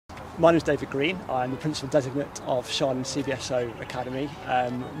My name is David Green. I'm the Principal Designate of Shireland CBSO Academy.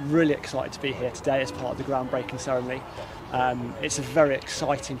 Really excited to be here today as part of the groundbreaking ceremony. It's a very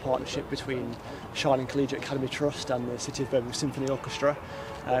exciting partnership between Shireland Collegiate Academy Trust and the City of Birmingham Symphony Orchestra,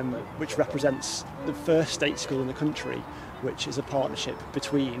 which represents the first state school in the country which is a partnership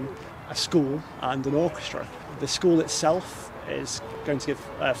between a school and an orchestra. The school itself is going to give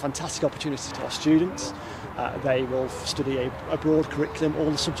a fantastic opportunity to our students. They will study a broad curriculum, all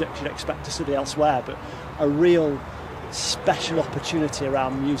the subjects you'd expect to study elsewhere, but a real special opportunity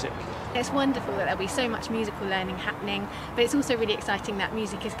around music. It's wonderful that there'll be so much musical learning happening, but it's also really exciting that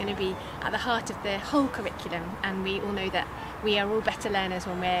music is going to be at the heart of the whole curriculum, and we all know that we are all better learners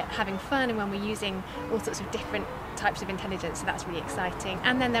when we're having fun and when we're using all sorts of different types of intelligence, so that's really exciting.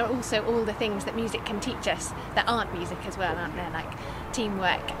 And then there are also all the things that music can teach us that aren't music as well, aren't there, like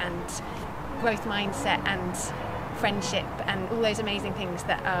teamwork and growth mindset and friendship and all those amazing things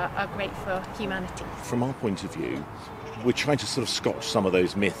that are great for humanity. From our point of view, we're trying to sort of scotch some of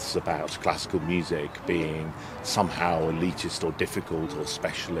those myths about classical music being somehow elitist or difficult or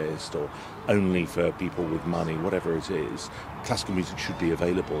specialist or only for people with money, whatever it is. Classical music should be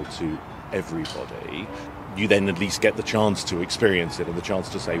available to everybody. You then at least get the chance to experience it and the chance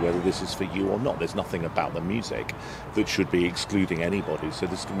to say whether this is for you or not. There's nothing about the music that should be excluding anybody, so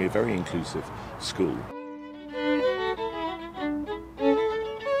this can be a very inclusive school.